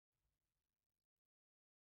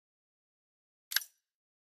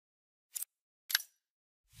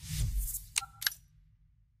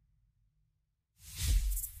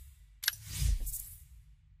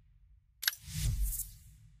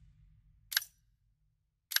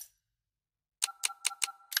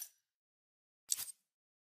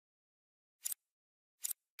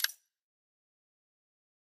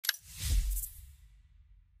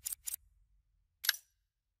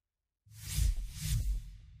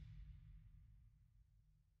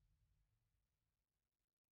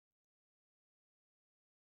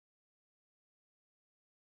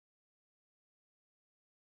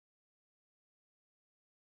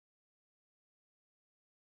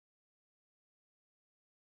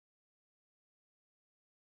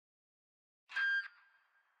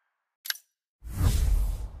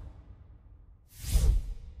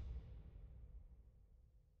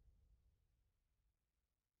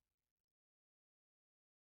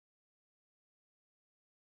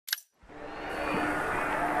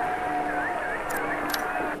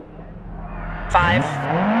5,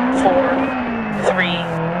 4, 3,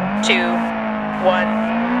 2, 1,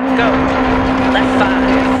 go. Left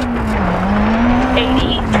 5.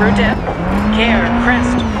 80 through dip. Care,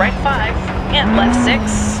 crest, right 5, and left 6,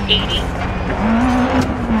 80.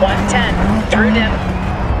 110 through dip.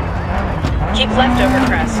 Keep left over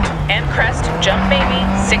crest, and crest, jump baby,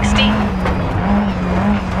 60.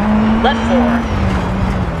 Left 4.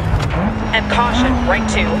 And caution, right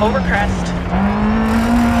 2, over crest.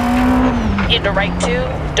 Into right 2,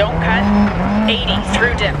 don't cut, 80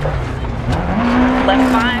 through dip. Left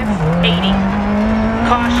 5, 80.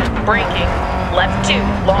 Caution, braking, left 2,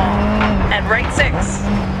 long, and right 6.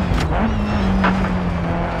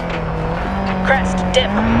 Crest,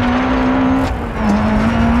 dip.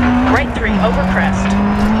 Right 3, over crest.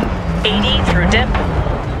 80 through dip.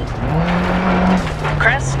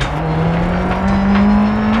 Crest.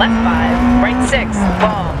 Left 5, right 6,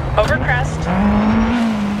 long, over crest.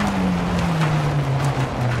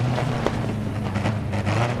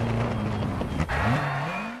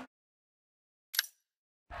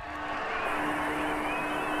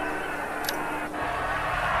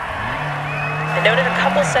 I noted a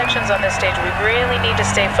couple sections on this stage we really need to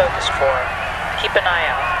stay focused for. Keep an eye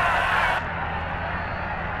out.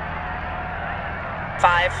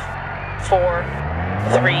 5, 4,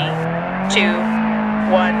 3, 2,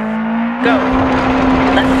 1, go.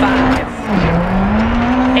 Left 5.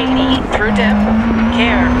 80 through dip.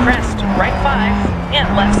 Care, crest, right 5, and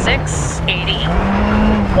left 6, 80.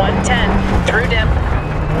 110 through dip.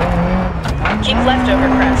 Keep left over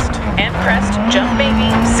crest, and crest, jump baby,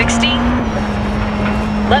 60.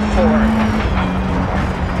 Left 4.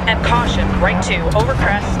 And caution, right 2, over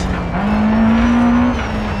crest.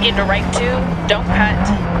 Into right 2, don't cut,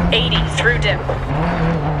 80 through dip.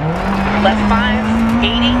 Left 5,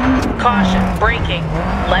 80, caution, braking,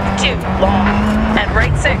 left 2, long, and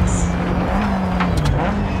right 6.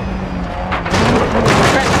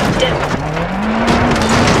 Crest, dip.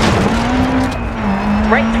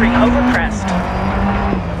 Right 3, over crest.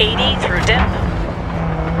 80 through dip.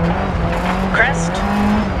 Crest.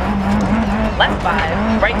 Left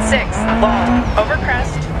 5, right 6, long, over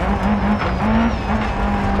crest.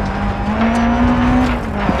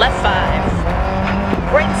 Left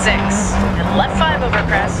 5, right 6, and left 5 over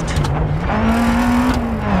crest.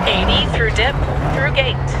 80 through dip, through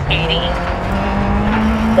gate, 80.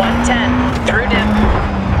 110 through dip.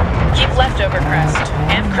 Keep left over crest,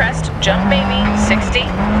 and crest, jump baby, 60.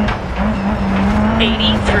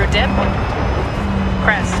 80 through dip.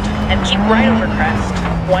 Crest, and keep right over crest.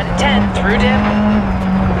 110 through dip.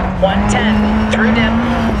 110 through dip.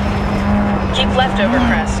 Keep left over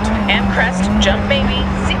crest, and crest, jump baby,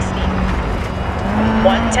 60.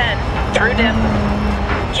 110 through dip.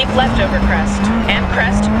 Keep left over crest, and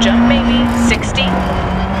crest, jump baby, 60.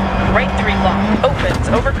 Right 3 long, opens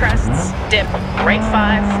over crests, dip, right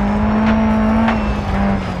 5.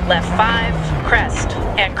 Left 5, crest,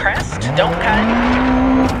 and crest, don't cut.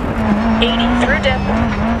 80 through dip.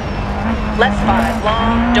 Left 5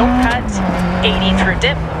 long, don't cut. 80 through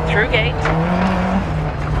dip, through gate.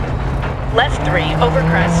 Left 3 over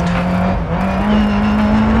crest.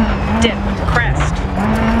 Dip, crest.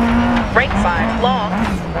 Right 5 long.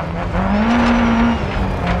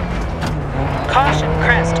 Caution,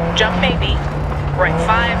 crest, jump maybe. Right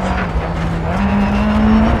 5.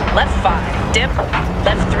 Left 5, dip.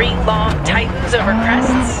 Left 3 long, tightens over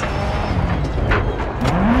crests.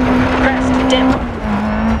 Crest, dip.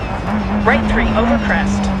 Right 3 over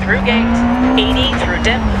crest, through gate. 80 through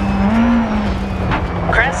dip.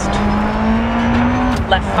 Crest.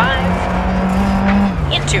 Left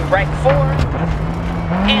 5. Into right 4.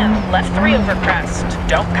 And left 3 over crest,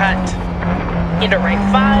 don't cut. Into right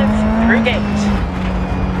 5, through gate.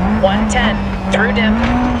 110 through dip.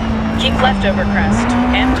 Keep left over crest,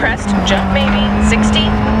 and crest, jump maybe, 60.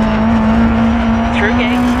 Through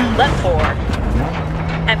gate, left 4.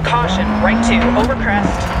 And caution, right 2, over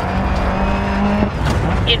crest.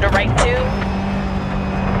 Into right 2.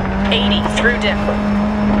 80 through dip.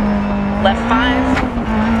 Left 5.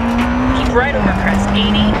 Keep right over crest,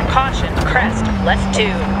 80. Caution, crest, left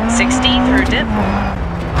 2. 60 through dip.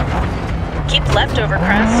 Keep left over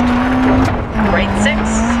crest. Right 6,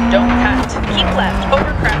 don't cut. Keep left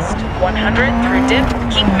over crest. 100 through dip.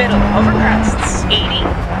 Keep middle over crests. 80.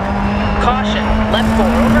 Caution, left 4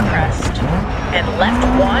 over crest. And left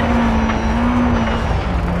 1.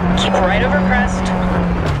 Keep right over crest.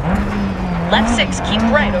 Left 6, keep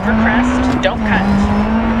right over crest. Don't cut.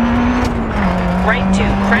 Right 2,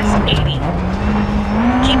 crest, 80.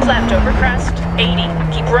 Keep left over crest. 80.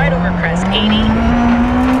 Keep right over crest. 80.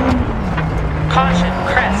 Caution,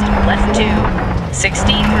 crest, left 2.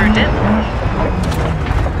 60 through dip.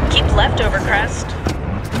 Keep left over crest.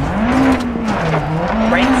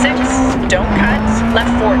 Right 6, don't cut.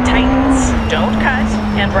 Left 4 tightens, don't cut.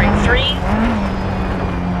 And right 3.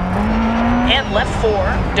 And left 4,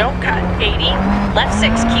 don't cut. 80. Left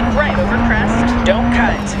 6, keep right over crest, don't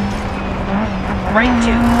cut. Right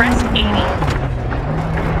 2, crest 80.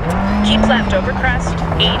 Keep left over crest,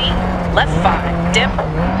 80. Left 5, dip.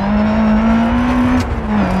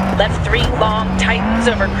 Left 3, long, tightens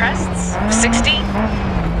over crests, 60.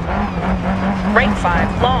 Right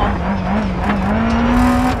 5, long.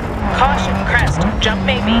 Caution, crest, jump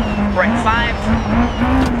maybe. Right 5.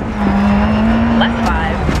 Left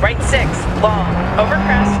 5, right 6, long, over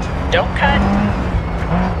crest, don't cut.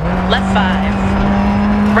 Left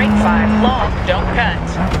 5. Right 5, long, don't cut.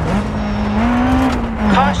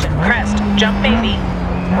 Caution, crest, jump maybe.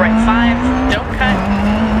 Right 5, don't cut.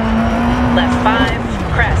 Left 5,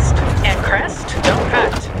 crest, and crest, don't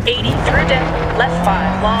cut. 80 through dip, left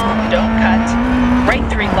 5, long, don't cut. Right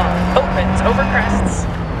 3, long, opens over crests.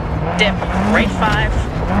 Dip, right 5.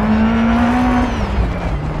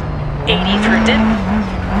 80 through dip.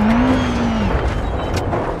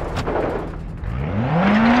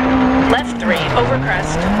 Left 3, over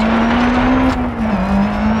crest.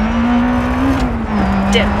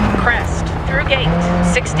 Dip, crest, through gate,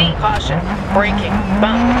 60, caution, braking,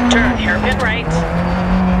 bump, turn, hairpin right.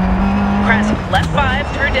 Crest, left 5,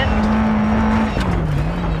 through dip.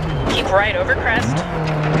 Keep right over crest.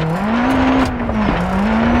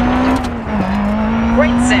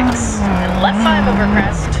 Right 6, and left 5 over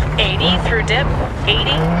crest, 80 through dip,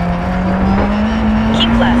 80.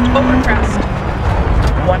 Keep left over crest.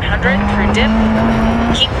 100 through dip.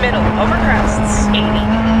 Keep middle over crests, 80.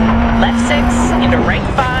 Left 6 into right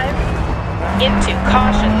 5. Into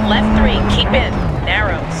caution, left 3, keep in,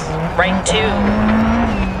 narrows. Right 2.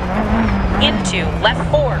 Into left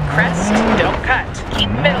 4, crest, don't cut. Keep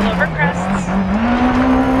middle over crests.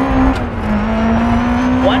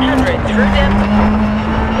 100 through dip.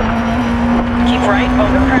 Keep right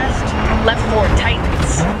over crest. Left 4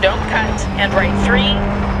 tightens, don't cut. And right 3.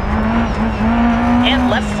 And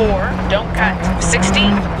left 4, don't cut. 60,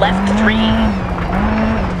 left 3.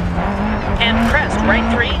 And crest, right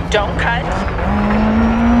 3, don't cut.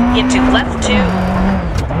 Into left 2,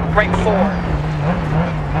 right 4.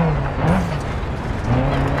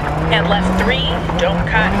 And left 3, don't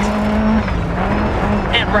cut.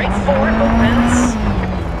 And right 4 opens.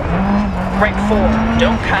 Right 4,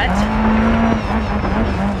 don't cut.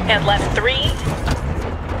 And left 3.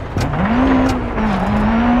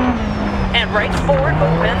 And right 4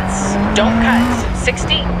 opens. Don't cut.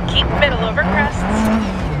 60, keep middle over crests.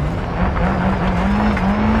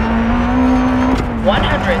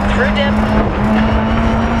 100 through dip.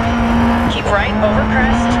 Keep right over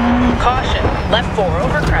crest. Caution, left 4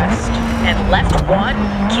 over crest. And left 1,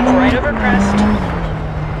 keep right over crest.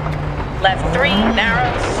 Left 3,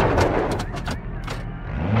 narrows.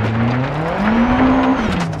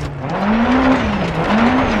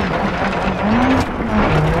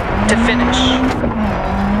 To finish.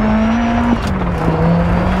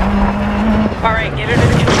 Alright, get her to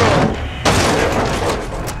the control.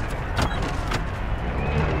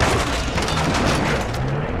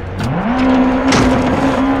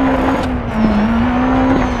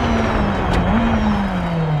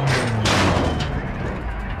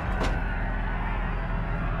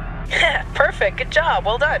 Perfect, good job,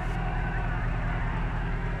 well done.